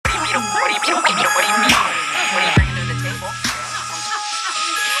What do you mean? What are you bringing to the table?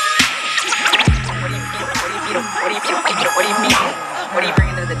 What do you mean? What are you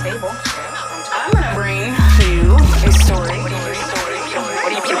bringing to the table? I'm gonna bring you a story. What do you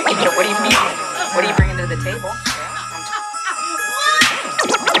mean? What are you bringing to the table?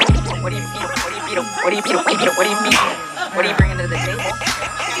 What do you mean? What are you bringing to the table?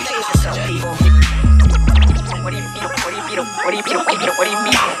 Face yourself, people. What do you mean?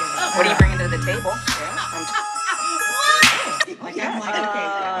 What are you bringing to the table?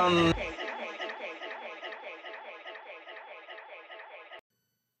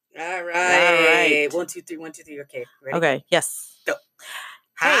 All right. 1, 2, 3. 1, 2, 3. Okay. Ready? Okay, yes. Go.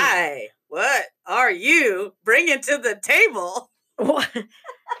 Hi. What are you bringing to the table? What?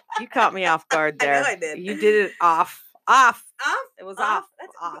 You caught me off guard I there. know I did. You did it off. Off? It was off.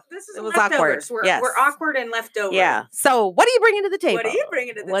 This is It was leftovers. awkward. We're awkward and leftover. Yeah. So, what are you bringing to the table? What are you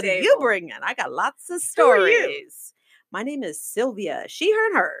bringing to the What table? are you bringing? I got lots of Who are you? stories. My name is Sylvia. She, her,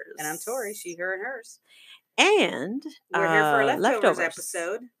 and hers. And I'm Tori. She, her, and hers. And We're here for a leftovers leftovers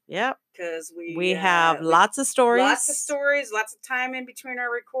episode Yep. because We have lots of stories. lots of time in between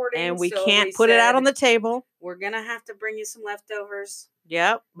our recordings, And we so can't put it out on the table. We're gonna have to bring you some leftovers.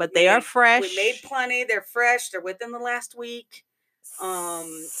 Yep. But they are fresh. We made plenty. They're fresh. They're within the last week.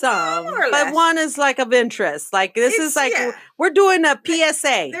 Some, more or but less. one is like of interest. Like this It's- is like yeah. we're doing a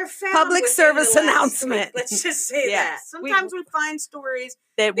PSA, They're found public within service the last announcement. week. Let's just say Yes. that. Sometimes we find stories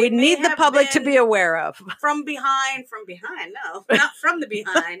that they we may need the have public to been- be aware of. from behind. No, not from the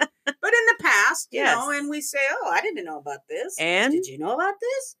behind, but in the past, you Yes. know. And we say, "Oh, I didn't know about this." And did you know about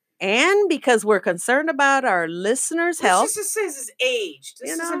this? and because we're concerned about our listeners' health. This just says it's aged.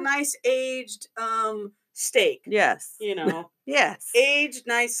 This You is a know? nice aged steak. Yes. You know, Yes. aged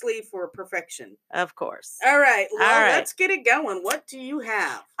nicely for perfection. Of course. All right, well, All right. let's get it going. What do you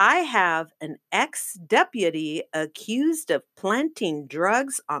have? I have an ex-deputy accused of planting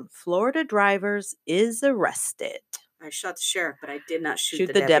drugs on Florida drivers is arrested. I shot the sheriff, but I did not shoot,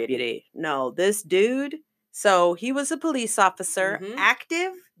 Shoot the deputy. No, this dude. So he was a police officer, Mhm.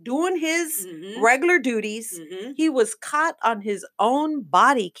 active, doing his Mhm. regular duties. Mhm. He was caught on his own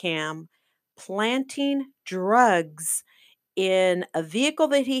body cam planting drugs in a vehicle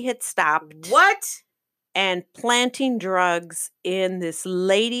that he had stopped What? and planting drugs in this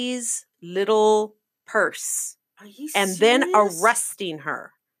lady's little purse Are you and then serious? arresting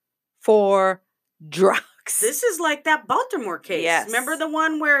her for drugs. This is like that Baltimore case. Yes. Remember the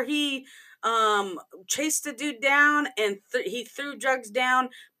one where he chased the dude down and he threw drugs down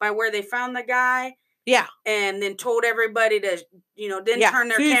by where they found the guy Yeah. and then told everybody to, didn't turn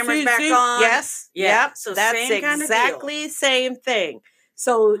their See, cameras see, back see? on. Yes. Yeah. Yep. So that's same kind of deal. exactly same thing.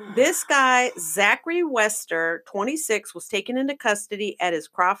 So this guy, Zachary Wester, 26, was taken into custody at his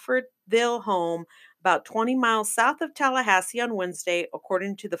Crawfordville home about 20 miles south of Tallahassee on Wednesday,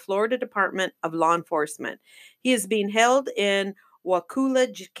 according to the Florida Department of Law Enforcement. He is being held in Wakulla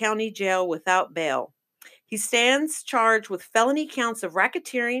County Jail without bail. He stands charged with felony counts of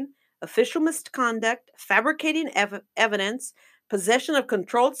racketeering, official misconduct, fabricating evidence, possession of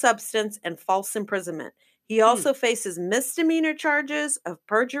controlled substance, and false imprisonment. He also faces misdemeanor charges of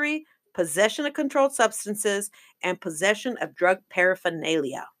perjury, possession of controlled substances, and possession of drug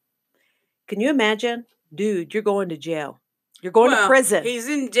paraphernalia. Can you imagine? Dude, you're going to jail. You're going to prison. He's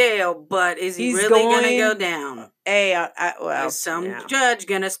in jail, but is he He's really going to going- go down? Hey, Is some yeah. judge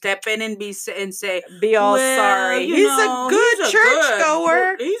going to step in and say, Be all "Well, sorry. you He's know, a good he's a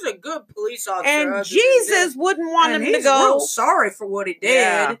churchgoer. He's a good police officer. And other than Jesus this, wouldn't want and him to he's go. real sorry for what he did."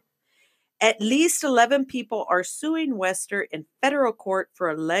 Yeah. At least 11 people are suing Wester in federal court for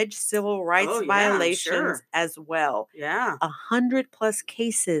alleged civil rights Oh, yeah, I'm violations sure. as well. Yeah. 100 plus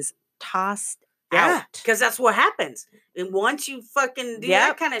cases tossed Yeah, out. because that's what happens. And once you fucking do that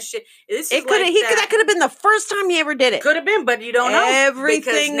Yep. kind of shit, this is It could have. like That could have been the first time he ever did it. Could have been, but you don't know. Everything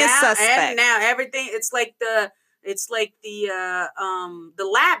because is now, suspect. And now everything. It's like the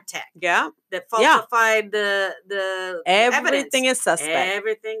lab tech Yeah. that Yeah. falsified the Everything evidence. is suspect.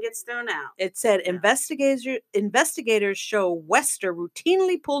 Everything gets thrown out. It said Yeah. investigators show Wester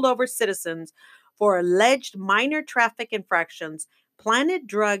routinely pulled over citizens for alleged minor traffic infractions, planted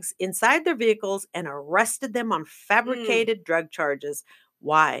drugs inside their vehicles, and arrested them on fabricated drug charges.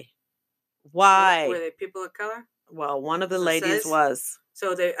 Why? Why? Were they people of color? Well, one of the So it ladies says? was.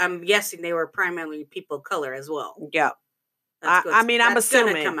 So I'm guessing they were primarily people of color as well. Yeah. That's I mean, I'm that's gonna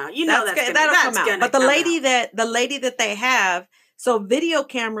assuming come out. You know that'll that's come out. gonna But the come lady out. that they have, so video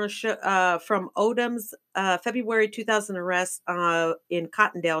cameras from Odom's February 2000 arrest in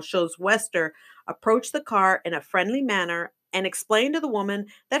Cottondale shows Wester approach the car in a friendly manner and explain to the woman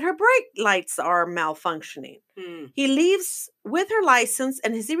that her brake lights are malfunctioning. Hmm. He leaves with her license,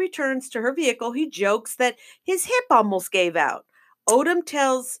 and as he returns to her vehicle, he jokes that his hip almost gave out. Odom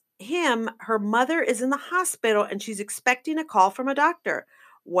tells him her mother is in the hospital and she's expecting a call from a doctor.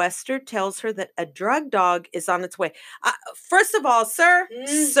 Wester tells her that a drug dog is on its way. First of all, sir,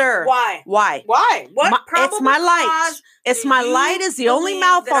 sir, Why? why? Why? What? It's my light. It's my light is the only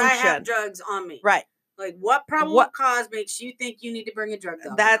malfunction. That I have drugs on me. Right. Like, what probable cause makes you think you need to bring a drug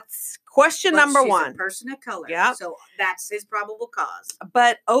dog? That's question number she's one. A person of color. Yeah. So that's his probable cause.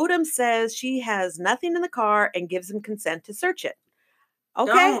 But Odom says she has nothing in the car and gives him consent to search it.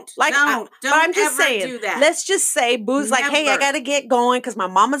 Okay, don't but I'm just ever saying. do that. Let's just say Boo's like, hey, I gotta get going because my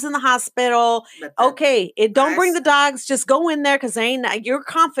mama's in the hospital. Okay, don't bring the dogs. Just go in there because you're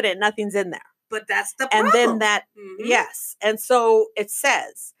confident nothing's in there. But that's the problem. And then that, yes, and so it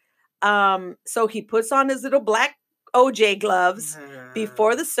says. So he puts on his little black OJ gloves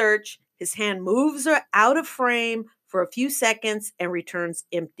before the search. His hand moves out of frame for a few seconds and returns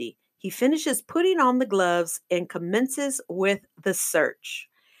empty. He finishes putting on the gloves and commences with the search.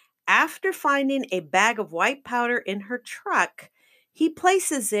 After finding a bag of white powder in her truck, he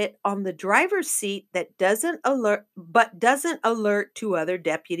places it on the driver's seat that doesn't alert two other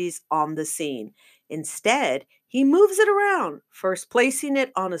deputies on the scene. Instead, he moves it around, first placing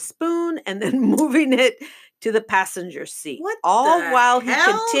it on a spoon and then moving it to the passenger seat. All while he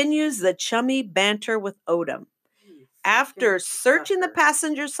continues the chummy banter with Odom. After searching the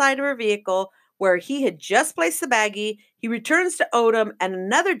passenger side of her vehicle, where he had just placed the baggie, he returns to Odom and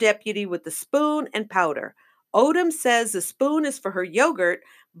another deputy with the spoon and powder. Odom says the spoon is for her yogurt,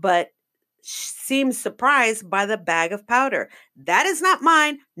 but seems surprised by the bag of powder. That is not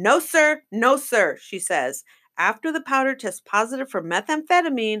mine. No, sir. No, sir, she says. After the powder tests positive for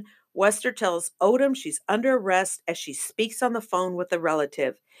methamphetamine, Wester tells Odom she's under arrest as she speaks on the phone with a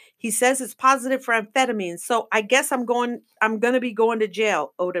relative. He says it's positive for amphetamine, so I guess I'm going to be going to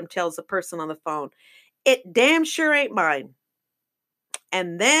jail, Odom tells the person on the phone. It damn sure ain't mine.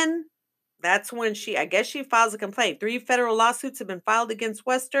 And then that's when she files a complaint. 3 federal lawsuits have been filed against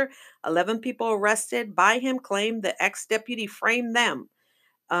Wester. 11 people arrested by him claim the ex-deputy framed them.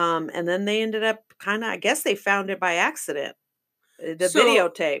 And then they ended up I guess they found it by accident. The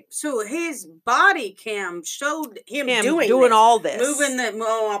videotape. So his body cam showed him doing this, all this. Moving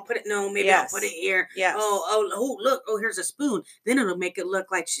I'll put it, I'll put it here. Yes. Oh, look, here's a spoon. Then it'll make it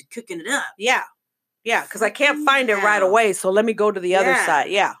look like she's cooking it up. Yeah. Yeah, because I can't find it right away, so let me go to the other side.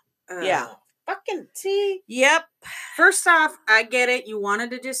 Yeah. Fucking T. Yep. First off, I get it. You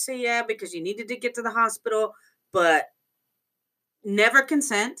wanted to just say yeah because you needed to get to the hospital, but never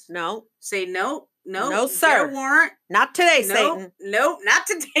consent. No. Say no. No, sir. Get a warrant. Not today, Satan. Nope, not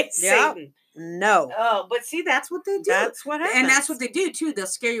today, Satan. No. Oh, but see, that's what they do. That's what happens. And that's what they do, too. They'll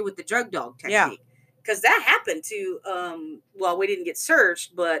scare you with the drug dog technique. Yeah. Because that happened to, we didn't get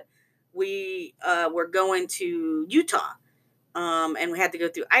searched, but we were going to Utah. And we had to go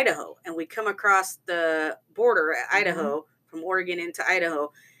through Idaho. And we come across the border at Idaho, from Oregon into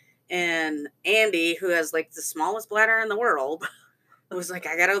Idaho. And Andy, who has, like, the smallest bladder in the world... I was like,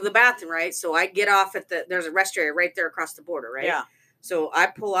 I gotta go to the bathroom, right? So I get off there's a rest area right there across the border, right? Yeah. So I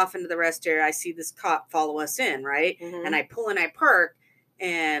pull off into the rest area. I see this cop follow us in, right? Mm-hmm. And I pull in, I park,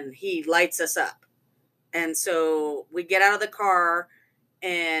 and he lights us up. And so we get out of the car,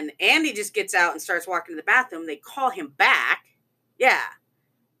 and Andy just gets out and starts walking to the bathroom. They call him back. Yeah.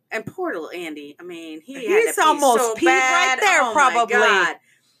 And poor little Andy. I mean, he's almost so peed bad. right there, Oh probably. My God.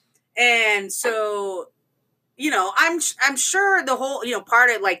 And so... I'm sure the whole,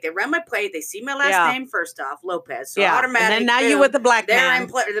 part of like they run my plate, they see my last name first off, Lopez. So automatically. And then now you with the black man.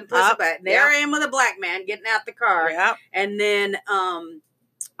 There I am with a black man getting out the car. Yep. And then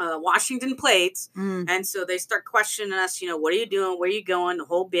Washington plates. Mm. And so they start questioning us, what are you doing? Where are you going? The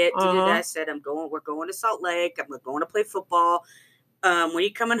whole bit. I said, we're going to Salt Lake. I'm going to play football. When are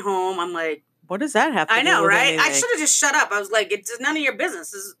you coming home? I'm like, what does that have to do I know, with right? anything? I should have just shut up. I was like, it's none of your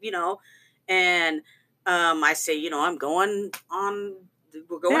business, and I say, I'm going on,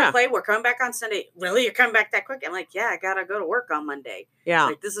 we're going to play. We're coming back on Sunday. Really? You're coming back that quick? I'm like, yeah, I got to go to work on Monday. Yeah.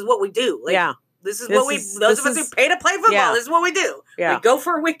 Like, this is what we do. Like, yeah. Those of us who pay to play football, this is what we do. Yeah. We go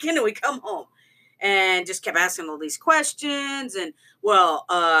for a weekend and we come home. And just kept asking all these questions. And,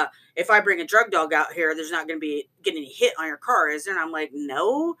 if I bring a drug dog out here, there's not going to be getting any hit on your car, is there? And I'm like,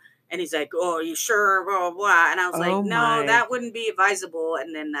 no. And he's like, oh, are you sure? Blah, blah, blah. And I was like, no, that wouldn't be advisable.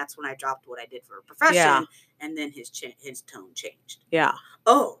 And then that's when I dropped what I did for a profession. Yeah. And then his tone changed. Yeah.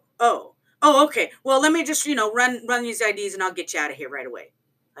 Oh, okay. Well, let me just, run these IDs and I'll get you out of here right away.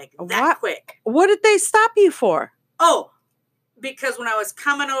 Like that quick. What did they stop you for? Oh, because when I was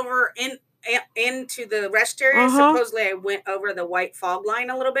coming over into the rest area, Uh-huh. supposedly I went over the white fog line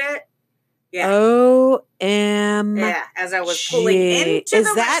a little bit. Yeah. OMG. Yeah, as I was pulling into Is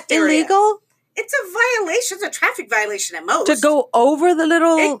the that rest area. illegal? It's a violation. It's a traffic violation at most. To go over the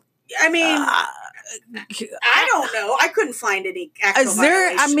little... I mean, I don't know. I couldn't find any actual is there,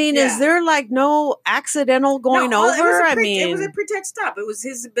 I violation. mean, Yeah. is there like no accidental going No, well, over? it was a pretext stop. It was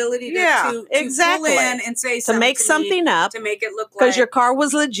his ability to, Yeah, to exactly. pull in and say to something make to something me, up to make it look like because your car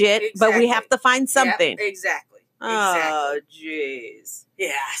was legit, but we have Exactly. to find something. Yep, exactly. Oh, jeez.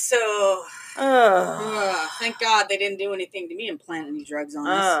 Yeah. So, Oh. thank God they didn't do anything to me and plant any drugs on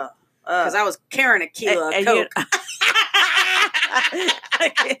us because I was carrying a kilo of Coke.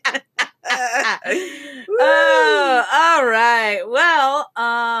 All right. Well,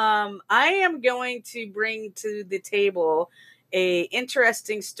 I am going to bring to the table a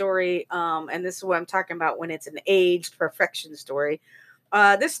interesting story, and this is what I'm talking about when it's an aged perfection story.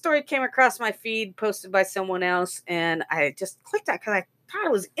 This story came across my feed, posted by someone else, and I just clicked on it because I thought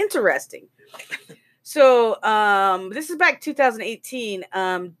it was interesting. So, this is back 2018.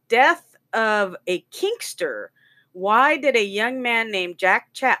 Death of a kinkster. Why did a young man named Jack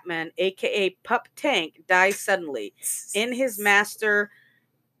Chapman, aka Pup Tank, die suddenly? Is his master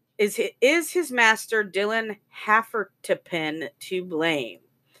Dylan Haffertepin to blame?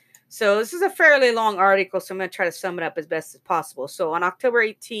 So this is a fairly long article, so I'm going to try to sum it up as best as possible. So on October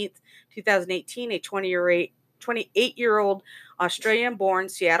 18th, 2018, a 28-year-old Australian-born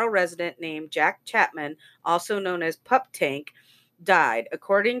Seattle resident named Jack Chapman, also known as Pup Tank, died.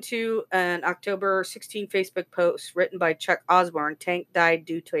 According to an October 16 Facebook post written by Chuck Osborne, Tank died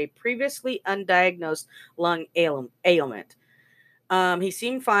due to a previously undiagnosed lung ailment. He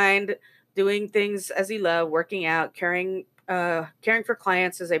seemed fine, doing things as he loved, working out, caring for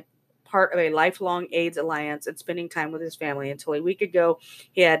clients as a part of a lifelong AIDS alliance, and spending time with his family until a week ago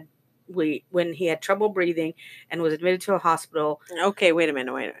when he had trouble breathing and was admitted to a hospital. Okay, wait a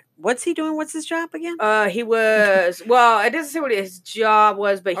minute. What's he doing? What's his job again? He was, well, it doesn't say what his job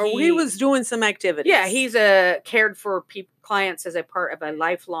was, but he was doing some activities. Yeah, he's cared for clients as a part of a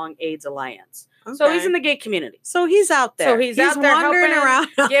lifelong AIDS alliance. Okay. So he's in the gay community. So he's out there. So he's out there wandering around,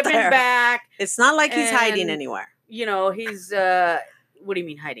 giving back. It's not like he's hiding anywhere. You know, he's what do you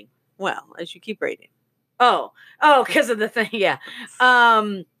mean hiding? Well, as you keep reading. Oh, because of the thing, yeah.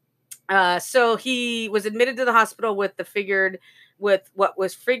 So he was admitted to the hospital with what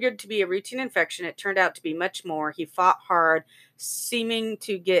was figured to be a routine infection. It turned out to be much more. He fought hard, seeming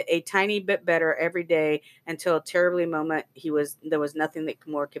to get a tiny bit better every day until a terribly moment there was nothing that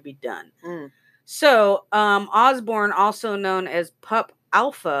more could be done. So Osborne, also known as Pup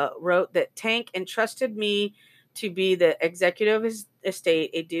Alpha, wrote that Tank entrusted me to be the executive of his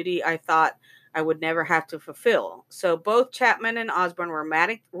estate, a duty I thought I would never have to fulfill. So both Chapman and Osborne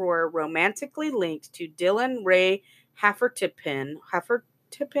were romantically linked to Dylan Ray Haffertepin, I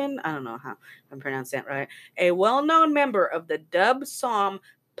don't know how I'm pronouncing that right, a well-known member of the dub psalm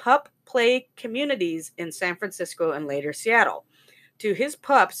pup play communities in San Francisco and later Seattle. To his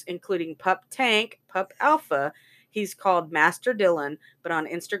pups, including Pup Tank, Pup Alpha, he's called Master Dylan, but on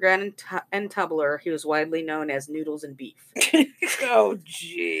Instagram and Tumblr, he was widely known as Noodles and Beef. Oh,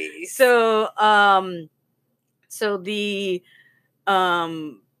 jeez. So the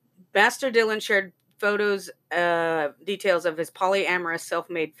Master Dylan shared photos, details of his polyamorous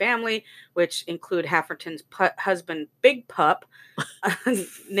self-made family, which include Hafferton's husband, Big Pup,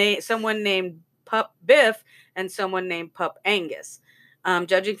 someone named Pup Biff, and someone named Pup Angus.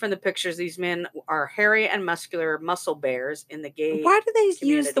 Judging from the pictures, these men are hairy and muscular muscle bears in the gay. Why do they community.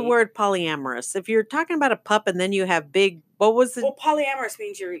 use the word polyamorous? If you're talking about a pup and then you have big, what was it? Well, polyamorous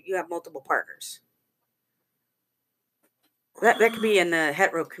means you have multiple partners. That could be in the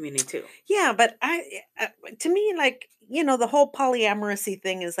hetero community too. Yeah, but to me, like, you know, the whole polyamorous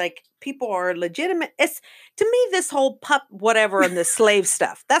thing is like people are legitimate. It's to me this whole pup whatever and the slave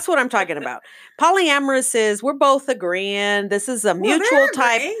stuff. That's what I'm talking about. Polyamorous is we're both agreeing. This is a mutual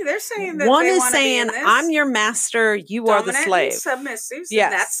type. They're saying that one they is saying I'm your master, you are the slave. Submissive.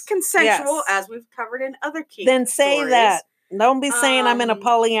 Yes, that's consensual, as we've covered in other key. Then say stories. that. Don't be saying I'm in a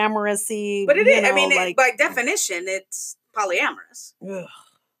polyamorous. But it is. I mean, by definition, it's polyamorous. Ugh.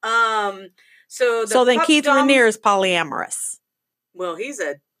 So then Keith Raniere is polyamorous. Well, he's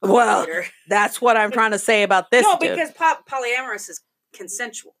a leader. That's what I'm trying to say about this. No, because polyamorous is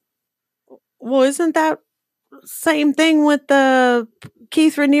consensual. Well, isn't that same thing with the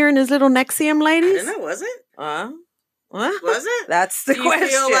Keith Raniere and his little NXIVM ladies? I don't know, was it? What? Was it? That's the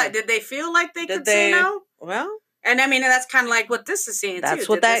question. Did they feel like they could say no? Well, and I mean, that's kind of like what this is saying that's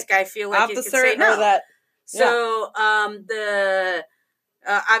too. What did this guy feel like he could say no? That So the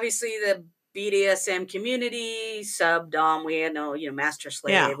obviously the BDSM community, sub dom, we know, master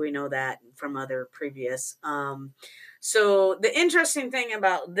slave. Yeah. We know that from other previous. So the interesting thing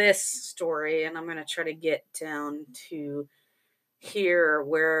about this story, and I'm going to try to get down to here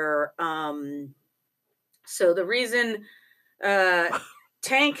where so the reason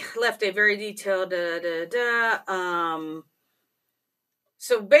Tank left a very detailed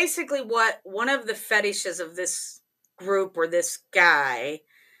so basically what one of the fetishes of this group or this guy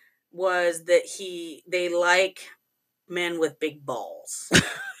was that they like men with big balls.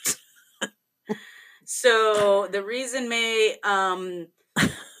 So the reason may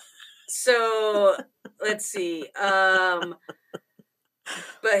so let's see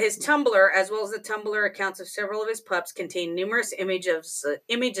but his Tumblr, as well as the Tumblr accounts of several of his pups, contain numerous images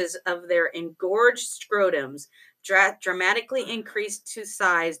of their engorged scrotums, dramatically increased to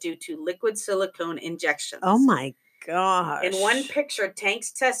size due to liquid silicone injections. Oh my gosh. In one picture,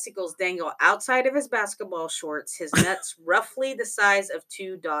 Tank's testicles dangle outside of his basketball shorts, his nuts roughly the size of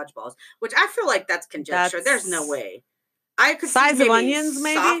 2 dodgeballs, which I feel like that's conjecture. There's no way. I could size see of onions,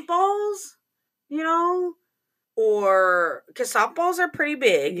 maybe? softballs, or because softballs are pretty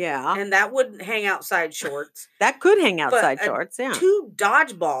big. Yeah. And that would hang outside shorts. That could hang outside shorts, yeah. 2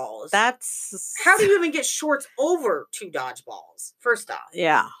 dodgeballs. That's... How do you even get shorts over 2 dodgeballs, first off?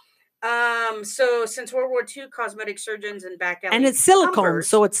 Yeah. So since World War II, cosmetic surgeons and back alley and it's silicone, pumpers,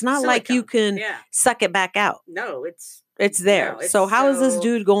 so it's not like you can suck it back out. No, it's there. So how is this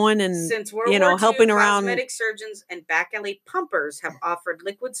dude going and since World War II, helping around? Cosmetic surgeons and back alley pumpers have offered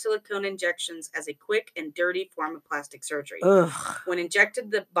liquid silicone injections as a quick and dirty form of plastic surgery. Ugh. When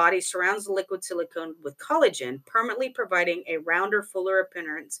injected, the body surrounds the liquid silicone with collagen, permanently providing a rounder, fuller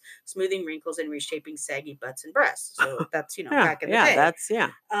appearance, smoothing wrinkles and reshaping saggy butts and breasts. So that's back in the day.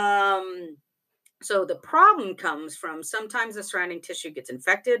 So the problem comes from sometimes the surrounding tissue gets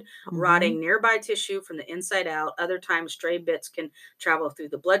infected, rotting nearby tissue from the inside out. Other times, stray bits can travel through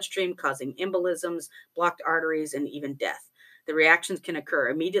the bloodstream, causing embolisms, blocked arteries, and even death. The reactions can occur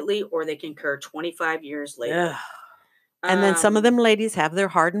immediately, or they can occur 25 years later. And then some of them ladies have their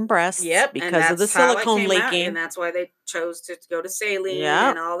hardened breasts because of the silicone leaking. And that's why they chose to go to saline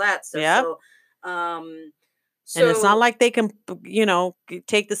and all that stuff. And it's not like they can,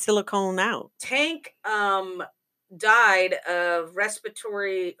 take the silicone out. Tank died of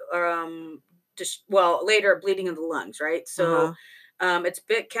respiratory, later bleeding of the lungs, right? So it's a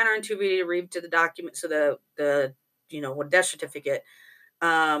bit counterintuitive to read to the document. So the death certificate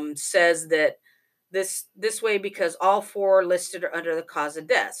says that this way because all 4 listed are under the cause of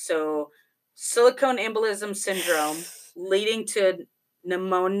death. So silicone embolism syndrome leading to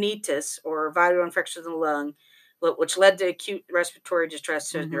pneumonitis or viral infection of the lung, which led to acute respiratory distress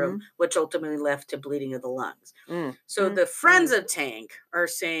syndrome, which ultimately led to bleeding of the lungs. So the friends of Tank are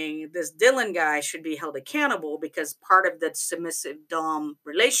saying this Dylan guy should be held accountable because part of the submissive Dom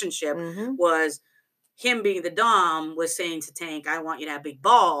relationship was him being the Dom was saying to Tank, I want you to have big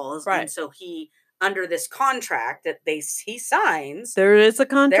balls. Right. And so he, under this contract that he signs. There is a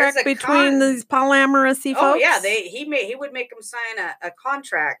contract between these polyamorous folks? Oh, yeah. He would make them sign a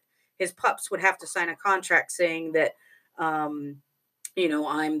contract. His pups would have to sign a contract saying that, I'm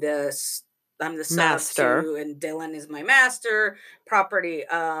the master to, and Dylan is my master. Property.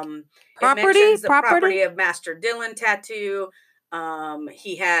 Property of Master Dylan tattoo.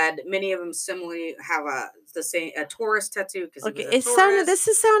 He had many of them similarly have a Taurus tattoo because this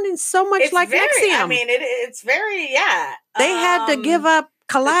is sounding so much like NXIVM. I mean, it's very They had to give up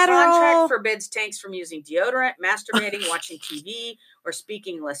collateral. The contract forbids Tanks from using deodorant, masturbating, watching TV, or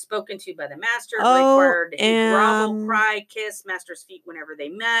speaking unless spoken to by the master. Required to grovel, cry, kiss Master's feet whenever they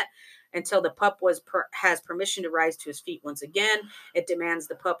met. Until the pup has permission to rise to his feet once again. It demands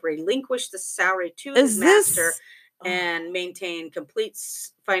the pup relinquish the salary to his master and maintain complete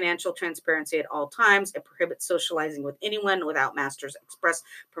financial transparency at all times. It prohibits socializing with anyone without master's express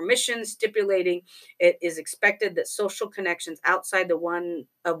permission, stipulating it is expected that social connections outside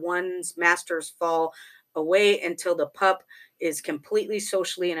one's masters fall away until the pup is completely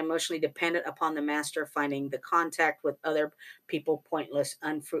socially and emotionally dependent upon the master, finding the contact with other people pointless,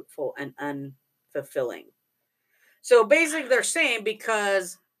 unfruitful, and unfulfilling. So basically they're saying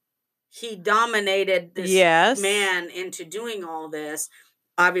because he dominated this man into doing all this,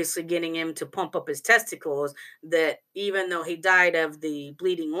 obviously getting him to pump up his testicles, that even though he died of the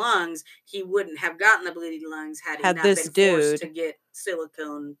bleeding lungs, he wouldn't have gotten the bleeding lungs had he not been forced to get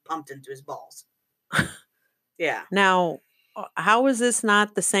silicone pumped into his balls. Yeah. Now, how is this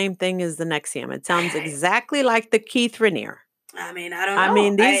not the same thing as the NXIVM? It sounds exactly like the Keith Raniere. I mean, I don't know. I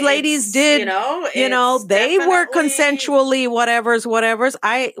mean, these ladies it's, did, it's they were definitely- consensually whatevers.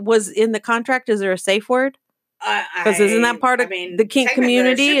 I was in the contract. Is there a safe word? Because isn't that part of the kink technically there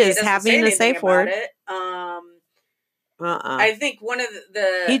community should be. It is doesn't having say a anything safe about word? it. Uh-uh. I think one of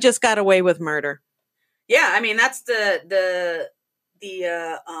the He just got away with murder. yeah, I mean that's the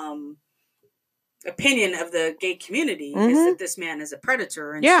opinion of the gay community is Mhm. that this man is a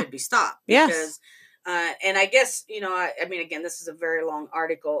predator and Yeah. should be stopped. Yes. Because, and I guess I mean, again, this is a very long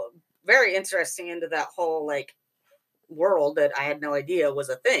article, very interesting into that whole like world that I had no idea was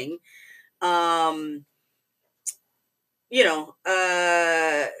a thing.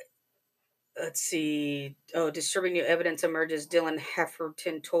 Let's see. Oh, disturbing new evidence emerges. Dylan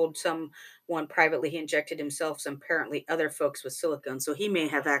Hefferton told someone privately he injected himself, some apparently other folks with silicone. So he may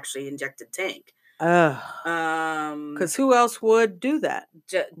have actually injected Tank. Because who else would do that?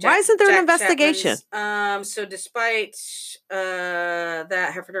 Why isn't there an investigation? So despite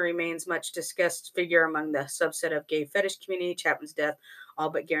that, Heffernan remains much discussed figure among the subset of gay fetish community. Chapman's death all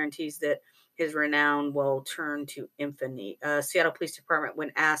but guarantees that his renown will turn to infamy. Seattle Police Department,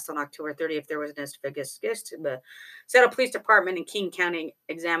 when asked on October 30th if there was an investigation, the Seattle Police Department and King County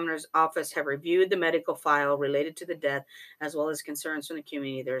Examiner's Office have reviewed the medical file related to the death, as well as concerns from the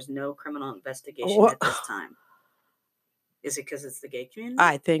community. There is no criminal investigation at this time. Is it because it's the gay community?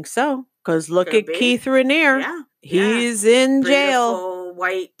 I think so. Because look Could at be. Keith Raniere. Yeah. He's in jail. Beautiful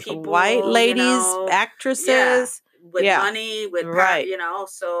white people. White ladies, actresses. With money, with right.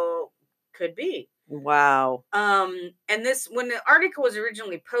 So could be. Wow. And this, when the article was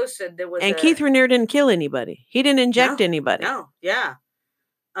originally posted, there was Keith Raniere didn't kill anybody. He didn't inject anybody. No, yeah.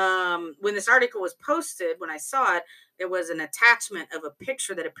 When this article was posted, when I saw it, there was an attachment of a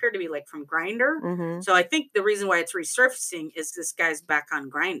picture that appeared to be like from Grindr. Mm-hmm. So I think the reason why it's resurfacing is this guy's back on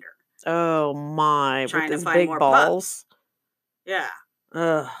Grindr. Oh my! Trying with to his find big more balls. pups. Yeah.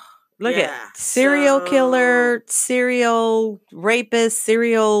 Ugh. Look at serial killer, serial rapist,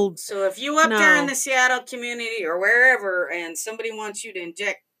 serial. So if you up there in the Seattle community or wherever, and somebody wants you to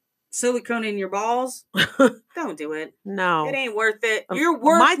inject silicone in your balls, don't do it. No, it ain't worth it. You're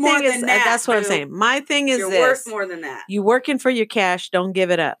worth more than that. That's what I'm saying. My thing is you're worth more than that. You working for your cash? Don't give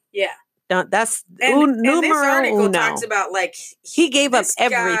it up. Yeah. Don't. That's and this article talks about like he gave up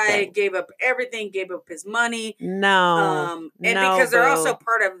everything. Guy gave up everything. Gave up his money. No. And because they're also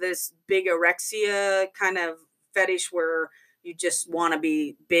part of this big orexia kind of fetish where you just want to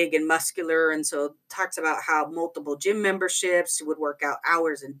be big and muscular. And so it talks about how multiple gym memberships would work out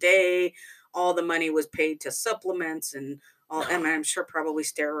hours a day. All the money was paid to supplements and all, and I'm sure probably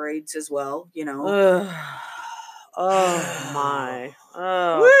steroids as well, Oh my.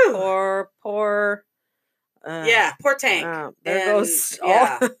 Oh, poor. Poor Tank. There goes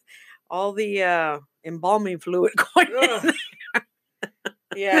all the embalming fluid going in.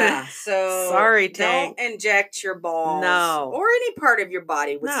 Yeah, so sorry, Tank. Don't inject your balls or any part of your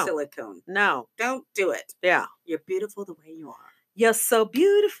body with silicone. No, don't do it. Yeah, you're beautiful the way you are. You're so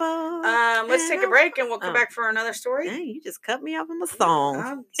beautiful. Let's take a break and we'll come back for another story. Hey, you just cut me off on my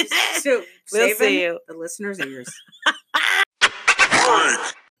song. We'll see you. The listeners' ears.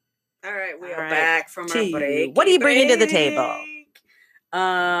 All right, we are back from our break. What are you bringing to the table?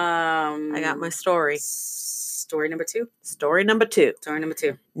 I got my story. Story number two. Story number two.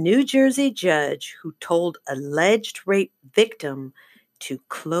 New Jersey judge who told alleged rape victim to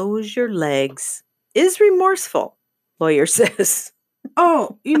close your legs is remorseful, lawyer says.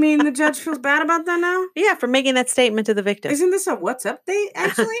 Oh, you mean the judge feels bad about that now? Yeah, for making that statement to the victim. Isn't this a What's Up date,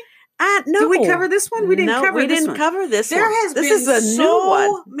 actually? No. Did we cover this one? We didn't cover this one. We didn't cover this one. There has been is a new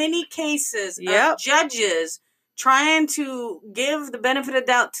one. Many cases of judges trying to give the benefit of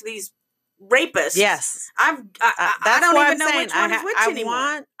doubt to these rapists. Yes. I don't even know which one is which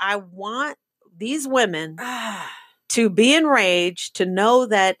anymore. I want these women to be enraged, to know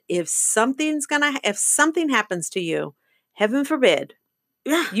that if something happens to you, heaven forbid,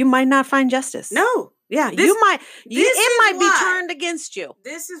 you might not find justice. No. Yeah, it might be turned against you.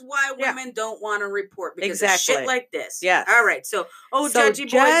 This is why women don't want to report because of shit like this. Yes. All right. So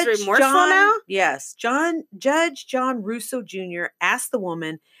Judgy Boy's remorseful now? Yes. Judge John Russo Jr. asked the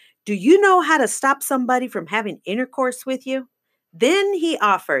woman, "Do you know how to stop somebody from having intercourse with you?" Then he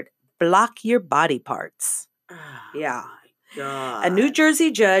offered, "Block your body parts." Oh, God. A New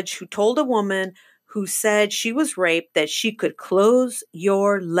Jersey judge who told a woman who said she was raped that she could close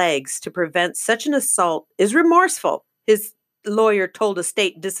your legs to prevent such an assault is remorseful, his lawyer told a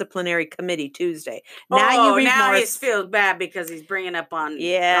state disciplinary committee Tuesday. Now he feels bad because he's bringing up on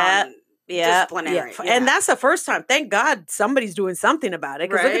disciplinary. Yeah. And that's the first time. Thank God somebody's doing something about it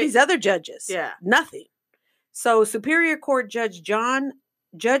because look at these other judges. Yeah. Nothing. So Superior Court Judge John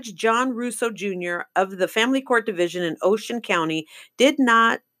Russo Jr. of the Family Court Division in Ocean County did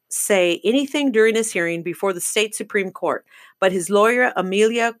not say anything during his hearing before the state Supreme Court, but his lawyer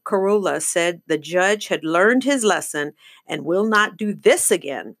Amelia Carolla said the judge had learned his lesson and will not do this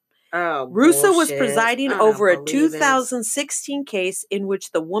again. Oh, Russo was bullshit. presiding I don't over a believe it. 2016 case in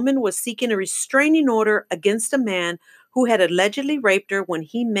which the woman was seeking a restraining order against a man who had allegedly raped her when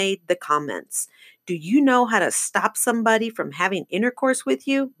he made the comments. Do you know how to stop somebody from having intercourse with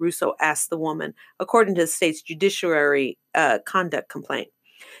you? Russo asked the woman, according to the state's judiciary conduct complaint.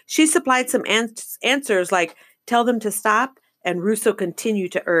 She supplied some answers like, tell them to stop, and Russo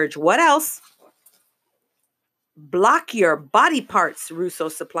continued to urge, what else? Block your body parts, Russo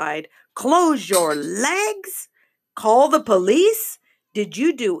supplied. Close your legs? Call the police? Did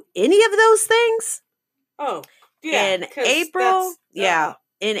you do any of those things? Oh, yeah. In April,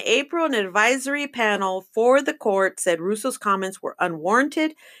 in April, an advisory panel for the court said Russo's comments were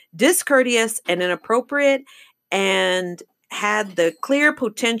unwarranted, discourteous, and inappropriate, and had the clear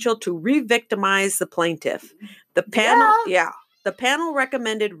potential to re-victimize the plaintiff. The panel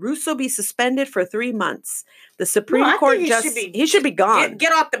recommended Russo be suspended for 3 months. The Supreme Court justice he should be gone.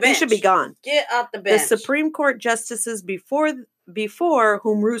 Get off the bench. He should be gone. Get off the bench. The Supreme Court justices before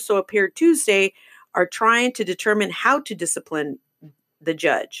whom Russo appeared Tuesday are trying to determine how to discipline the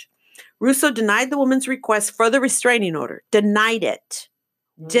judge. Russo denied the woman's request for the restraining order. Denied it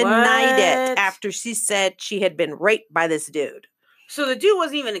after she said she had been raped by this dude. So the dude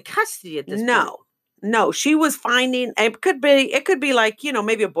wasn't even in custody at this point. No, she was finding, it could be like,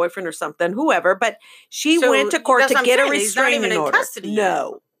 maybe a boyfriend or something, whoever, but she went to court to get a restraining order.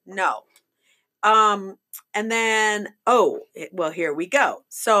 No. And then, here we go.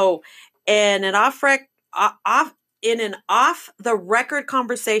 So in an off the record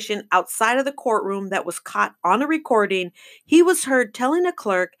conversation outside of the courtroom that was caught on a recording, he was heard telling a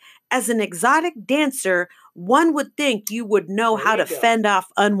clerk, as an exotic dancer, one would think you would know how to fend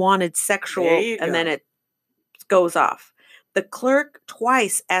off unwanted sexual, and then it goes off. The clerk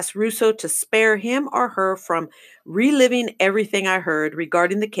twice asked Russo to spare him or her from reliving everything I heard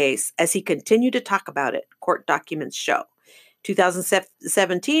regarding the case as he continued to talk about it, court documents show.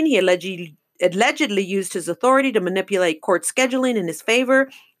 2017, he allegedly used his authority to manipulate court scheduling in his favor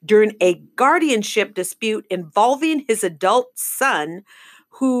during a guardianship dispute involving his adult son,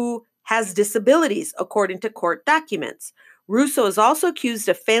 who has disabilities, according to court documents. Russo is also accused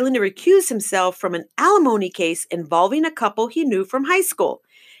of failing to recuse himself from an alimony case involving a couple he knew from high school.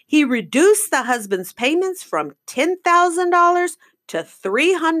 He reduced the husband's payments from $10,000 to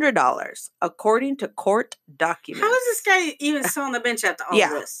 $300, according to court documents. How is this guy even still on the bench after all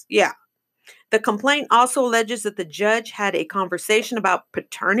this? Yeah. The complaint also alleges that the judge had a conversation about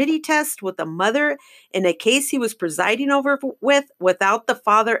paternity tests with a mother in a case he was presiding over without the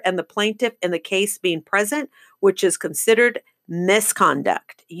father and the plaintiff in the case being present, which is considered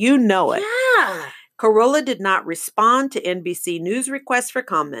misconduct. You know it. Yeah. Carolla did not respond to NBC News requests for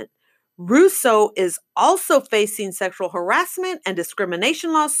comment. Russo is also facing sexual harassment and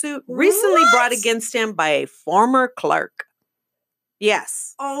discrimination lawsuit recently brought against him by a former clerk.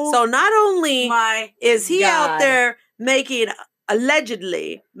 Yes. Oh, so not only is he out there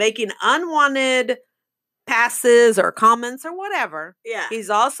allegedly making unwanted passes or comments or whatever, he's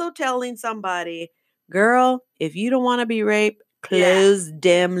also telling somebody, girl, if you don't want to be raped, close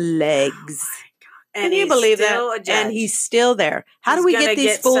them legs. Oh my God. Can you believe that? And he's still there. How do we get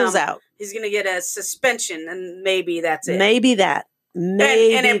these fools out? He's going to get a suspension, and maybe that's it. Maybe that. And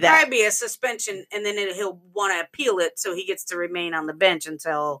it'll probably be a suspension, and then he'll want to appeal it, so he gets to remain on the bench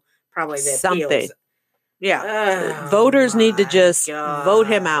until probably the appeals. Yeah. Voters need to just vote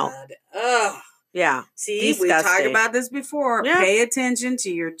him out. Yeah. See, we talked about this before. Yeah. Pay attention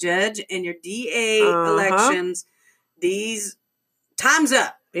to your judge and your DA elections. Time's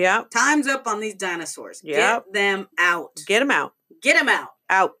up. Yeah. Time's up on these dinosaurs. Yep. Get them out. Get them out. Get them out.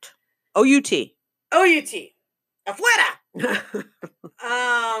 Out. O-U-T. O-U-T. Afuera.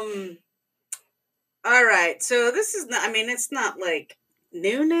 All right. So this is not, it's not like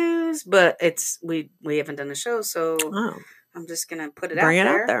new news, but we haven't done a show, so I'm just going to put it out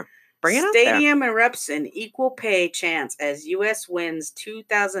there. Bring it out there. Stadium erupts in equal pay chants as U.S. wins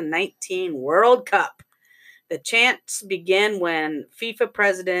 2019 World Cup. The chants began when FIFA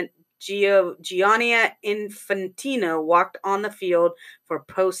president Gianni Infantino walked on the field for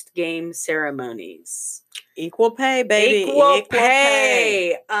post-game ceremonies. Equal pay, baby. Equal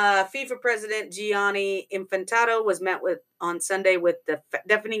pay. FIFA president Gianni Infantino was met with on Sunday with the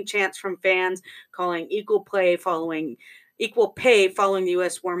deafening chants from fans calling equal pay following the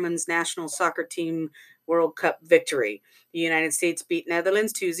U.S. women's national soccer team World Cup victory. The United States beat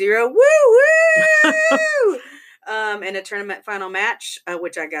Netherlands 2-0. Woo woo! In a tournament final match,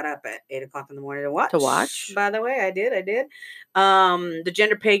 which I got up at 8 o'clock in the morning to watch. By the way, I did. The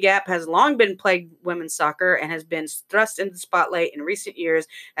gender pay gap has long been plagued women's soccer and has been thrust into the spotlight in recent years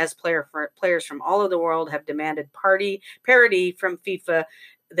as players from all over the world have demanded parity from FIFA,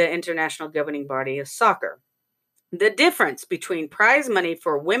 the international governing body of soccer. The difference between prize money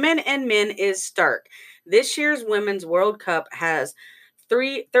for women and men is stark. This year's Women's World Cup has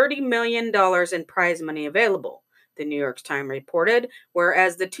 $30 million in prize money available, the New York Times reported,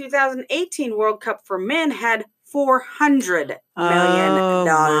 whereas the 2018 World Cup for men had $400 million.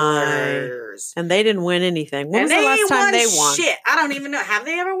 And they didn't win anything. When was the last time they won? Shit, I don't even know. Have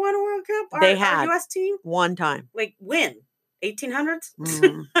they ever won a World Cup? They had. Our U.S. team? One time. Like when? 1800s?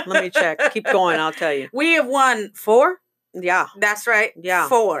 Let me check. Keep going. I'll tell you. We have won 4. Yeah. That's right. Yeah.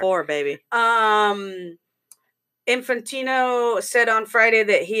 4. 4, baby. Infantino said on Friday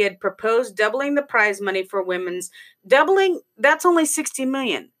that he had proposed doubling the prize money for women's. Doubling, that's only $60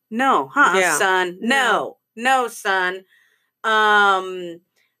 million. No, son? No, son.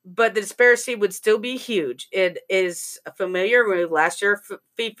 But the disparity would still be huge. It is a familiar move. Last year,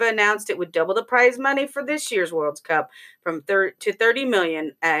 FIFA announced it would double the prize money for this year's World Cup from to $30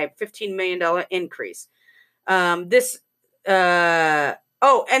 million, a $15 million increase. And that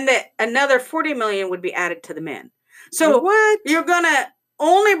another $40 million would be added to the men. So what? You're gonna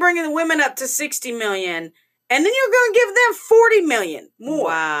only bringing the women up to $60 million, and then you're gonna give them $40 million more.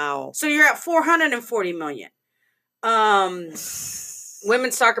 Wow. So you're at $440 million.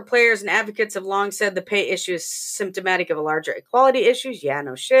 Women's soccer players and advocates have long said the pay issue is symptomatic of a larger equality issues. Yeah,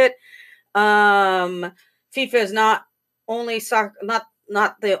 no shit. FIFA is not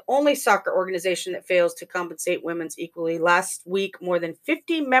the only soccer organization that fails to compensate women's equally. Last week, more than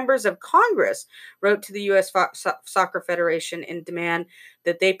 50 members of Congress wrote to the U.S. Soccer Federation in demand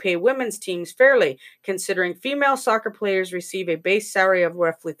that they pay women's teams fairly, considering female soccer players receive a base salary of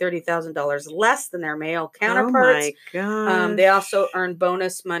roughly $30,000 less than their male counterparts. Oh my gosh. They also earn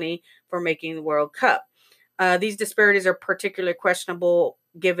bonus money for making the World Cup. These disparities are particularly questionable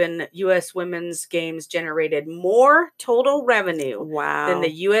given U.S. women's games generated more total revenue than the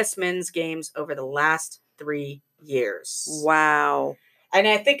U.S. men's games over the last 3 years. Wow. And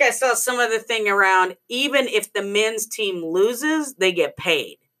I think I saw some of the thing around, even if the men's team loses, they get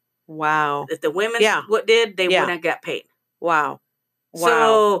paid. Wow. If the women they wouldn't have got paid. Wow.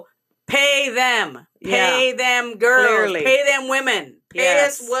 So pay them. Pay them girls. Clearly. Pay them women. Pay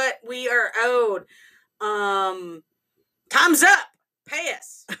us what we are owed. Time's up. Pay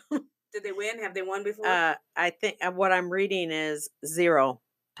us. Did they win? Have they won before? I think what I'm reading is 0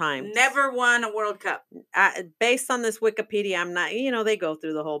 times. Never won a World Cup. Based on this Wikipedia, I'm not, they go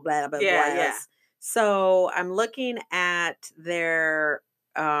through the whole blah, blah, blah. Yeah. So I'm looking at their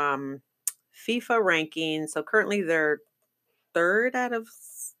FIFA ranking. So currently they're 3rd out of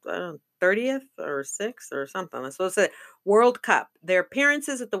 30th or 6th or something. So it's a World Cup. Their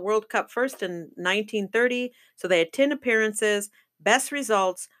appearances at the World Cup first in 1930. So they had 10 appearances. Best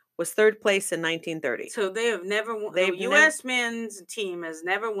results was 3rd place in 1930. So they have never won. The U.S. men's team has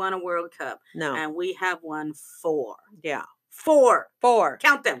never won a World Cup. No. And we have won 4. Yeah. 4.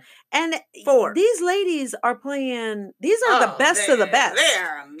 Count them. And 4. These ladies are playing. These are the best of the best. They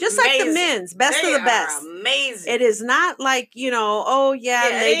are amazing. Just like the men's best of the best. Amazing. It is not like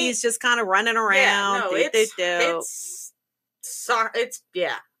ladies just kind of running around. It's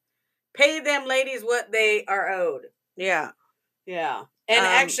pay them ladies what they are owed. Yeah. Yeah. And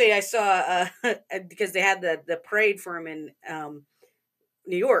actually, I saw because they had the parade for him in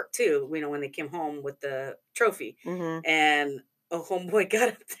New York too. When they came home with the trophy, and a homeboy got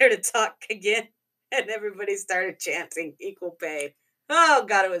up there to talk again, and everybody started chanting equal pay. Oh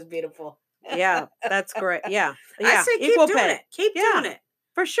God, it was beautiful. Yeah, that's great. Yeah, I say keep doing it. Keep doing it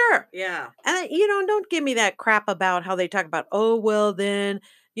for sure. Yeah, and don't give me that crap about how they talk about. Oh well, then.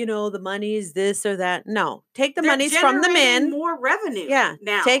 The money's this or that. No, take the monies from the men. More revenue. Yeah,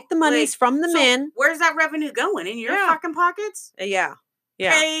 now take the monies from the men. Where's that revenue going? In your fucking pockets? Yeah.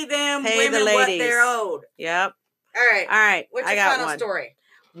 Pay them women the ladies what they're owed. Yep. All right. What's your final story?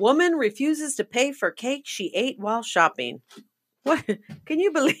 Woman refuses to pay for cake she ate while shopping. What? Can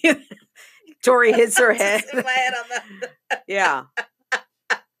you believe it? Tori hits her head. Hit my head on that. Yeah.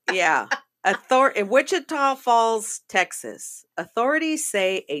 Yeah. In Wichita Falls, Texas, authorities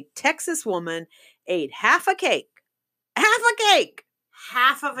say a Texas woman ate half a cake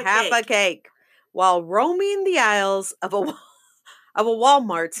while roaming the aisles of a of a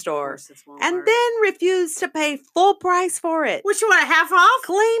Walmart Of store course it's Walmart. and then refused to pay full price for it, What, you want a half off?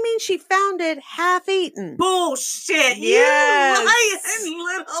 claiming she found it half eaten. Bullshit. Yes. You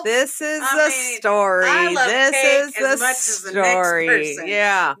lying little. This is I the mean, story. I love This cake is as the much as the next story. person.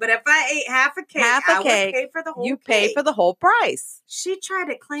 Yeah. But if I ate half a cake, Half a I cake, would pay for the whole You cake. pay for the whole price. She tried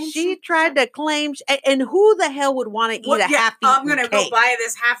to claim She tried to claim, and who the hell would want to eat a half-eaten I'm gonna cake? go buy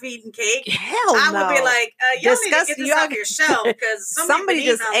this half-eaten cake. Hell I no. would be like, y'all need to Disgust- get this y'all- off your shelf because Somebody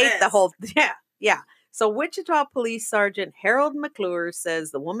just ate the this. whole. Yeah. So Wichita Police Sergeant Harold McClure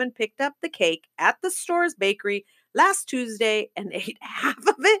says the woman picked up the cake at the store's bakery last Tuesday and ate half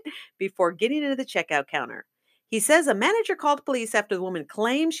of it before getting into the checkout counter. He says a manager called police after the woman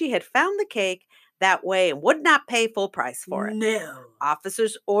claimed she had found the cake that way and would not pay full price for it. No.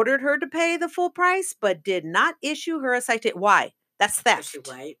 Officers ordered her to pay the full price, but did not issue her a citation. Why? That's Was theft. she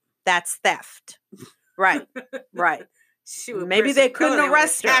white? That's theft. Right. Right. She would Maybe they couldn't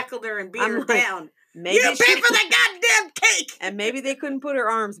arrest her. Tackled her and beat I'm her like, down. Maybe You she pay for the goddamn cake. and maybe they couldn't put her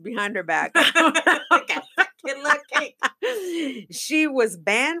arms behind her back. Like a fucking little cake. She was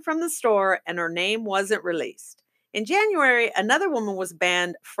banned from the store and her name wasn't released. In January, another woman was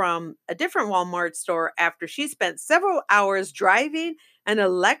banned from a different Walmart store after she spent several hours driving an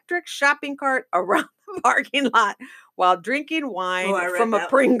electric shopping cart around the parking lot while drinking wine I read from a that.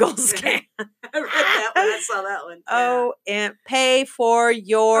 Pringles can. I read that one. I saw that one. Oh, and pay for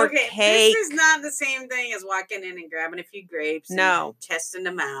your okay, cake. this is not the same thing as walking in and grabbing a few grapes. No. and testing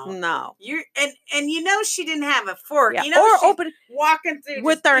them out. No. You're and you know she didn't have a fork. Yeah. You know Or she's open walking through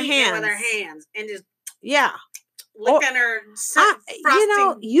with just her eating it with her hands. hands and just Yeah. licking her frosting. You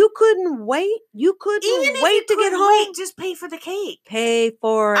know, you couldn't wait. You couldn't Even if wait you to get couldn't home. wait, just pay for the cake. Pay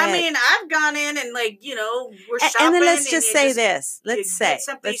for it. I mean, I've gone in and we're shopping. And then let's just you say this. you Let's get say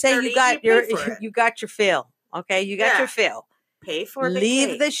something you you start got eating, you your pay for it. you got your fill. Okay, you got Yeah. your fill. Pay for the Leave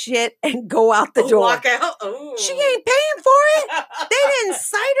cake. the shit and go out the door. Walk out. Oh, She ain't paying for it. They didn't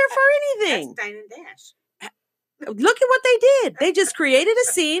cite her for anything. That's Dine and Dash. Look at what they did. They just created a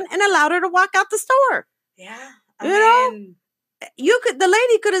scene and allowed her to walk out the store. Yeah, You know? The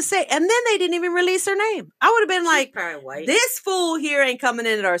lady could have said, and then they didn't even release her name. I would have been like, probably white. this fool here ain't coming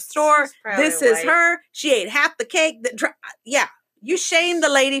into our store. She's probably This is white. her. She ate half the cake. Yeah, you shamed the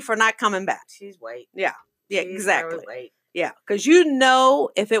lady for not coming back. She's white. Yeah, She's exactly. probably white. Yeah, because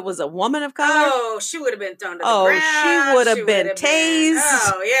if it was a woman of color, Oh, she would have been thrown to the Oh, ground. she would have been tased.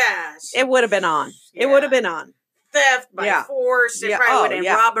 Oh, yeah. it would have been on. It would have been on. Theft by Yeah. force. It Yeah. probably Oh, would have been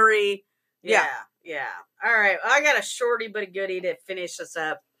yeah. robbery. Yeah. Yeah. All right. Well, I got a shorty but a goodie to finish this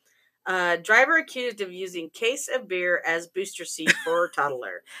up. Driver accused of using case of beer as booster seat for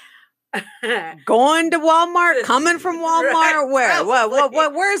toddler. Going to Walmart, coming from Walmart, Right, where? probably.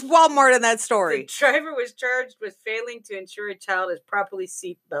 Where's Walmart in that The story? driver was charged with failing to ensure a child is properly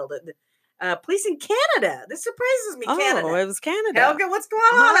seat belted. Police in Canada. This surprises me. Oh, Canada. it was Canada. Helga, what's going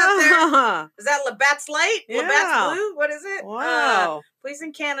on out there? there? Is that Labatt's Light? Yeah. Labatt's Blue? What is it? Wow. Police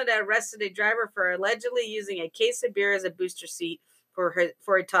in Canada arrested a driver for allegedly using a case of beer as a booster seat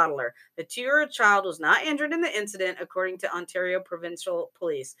for a toddler. The 2-year-old child was not injured in the incident, according to Ontario Provincial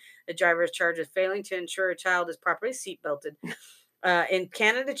Police. The driver is charged with failing to ensure a child is properly seatbelted. In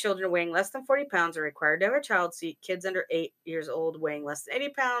Canada, children weighing less than 40 pounds are required to have a child seat. Kids under 8 years old weighing less than 80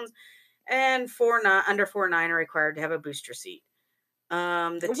 pounds and under 4'9" are required to have a booster seat. The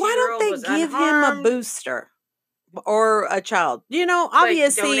 2-year-old Why don't they was give him a unharmed. booster or a child? You know, Like,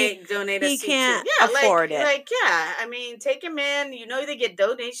 obviously donate a he seat can't to, afford it. I mean, take him in. You know, they get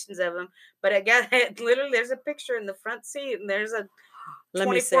donations of them, but I got literally. There's a picture in the front seat, and there's a Let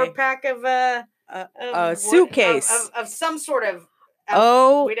me 24 see. pack of A suitcase. of some sort of.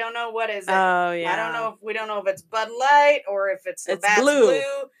 Oh, We don't know what is it. oh yeah. I don't know if we don't know if it's Bud Light or if it's It's Labatt's blue.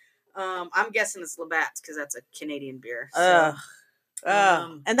 I'm guessing it's Labatt's because that's a Canadian beer. So, Ugh.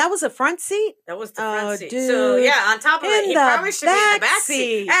 um, And that was a front seat? that was the front Oh, seat. So dude. yeah, on top of that, In he the probably should be in the back back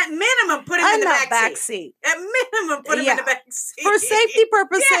seat. seat. At minimum, put him in And the the back seat. seat. At minimum, put him in Yeah. the back seat. For safety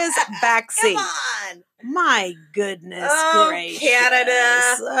purposes, Yeah, back Come seat. on. My goodness Oh, gracious. Canada.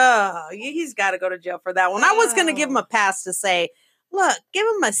 Oh, he's got to go to jail for that one. I was going to give him a pass to say, look, give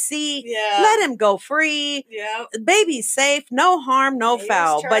him a seat. Yeah. Let him go free. Yeah. The baby's safe. No harm, no He was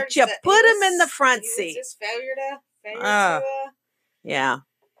foul. But charged you that- put he him in the was- front he was seat. just failure to. Yeah.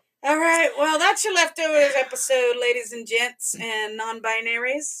 All right. Well, that's your leftovers episode, ladies and gents and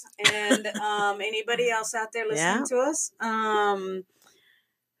non-binaries, and anybody else out there listening to us.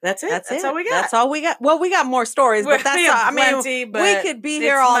 That's it. That's all we got. That's all we got. Well, we got more stories, but that's We all. have I mean, plenty, we but could be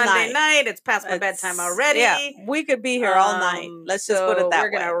here it's all Monday night. It's past my bedtime already. Yeah, we could be here all night. Let's just put it that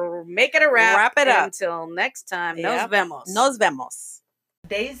we're way. gonna make it a wrap. Wrap it up. Until next time. Yep. Nos vemos. Nos vemos.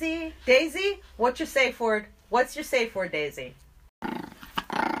 Daisy, what your safe word? What's your safe word, Daisy?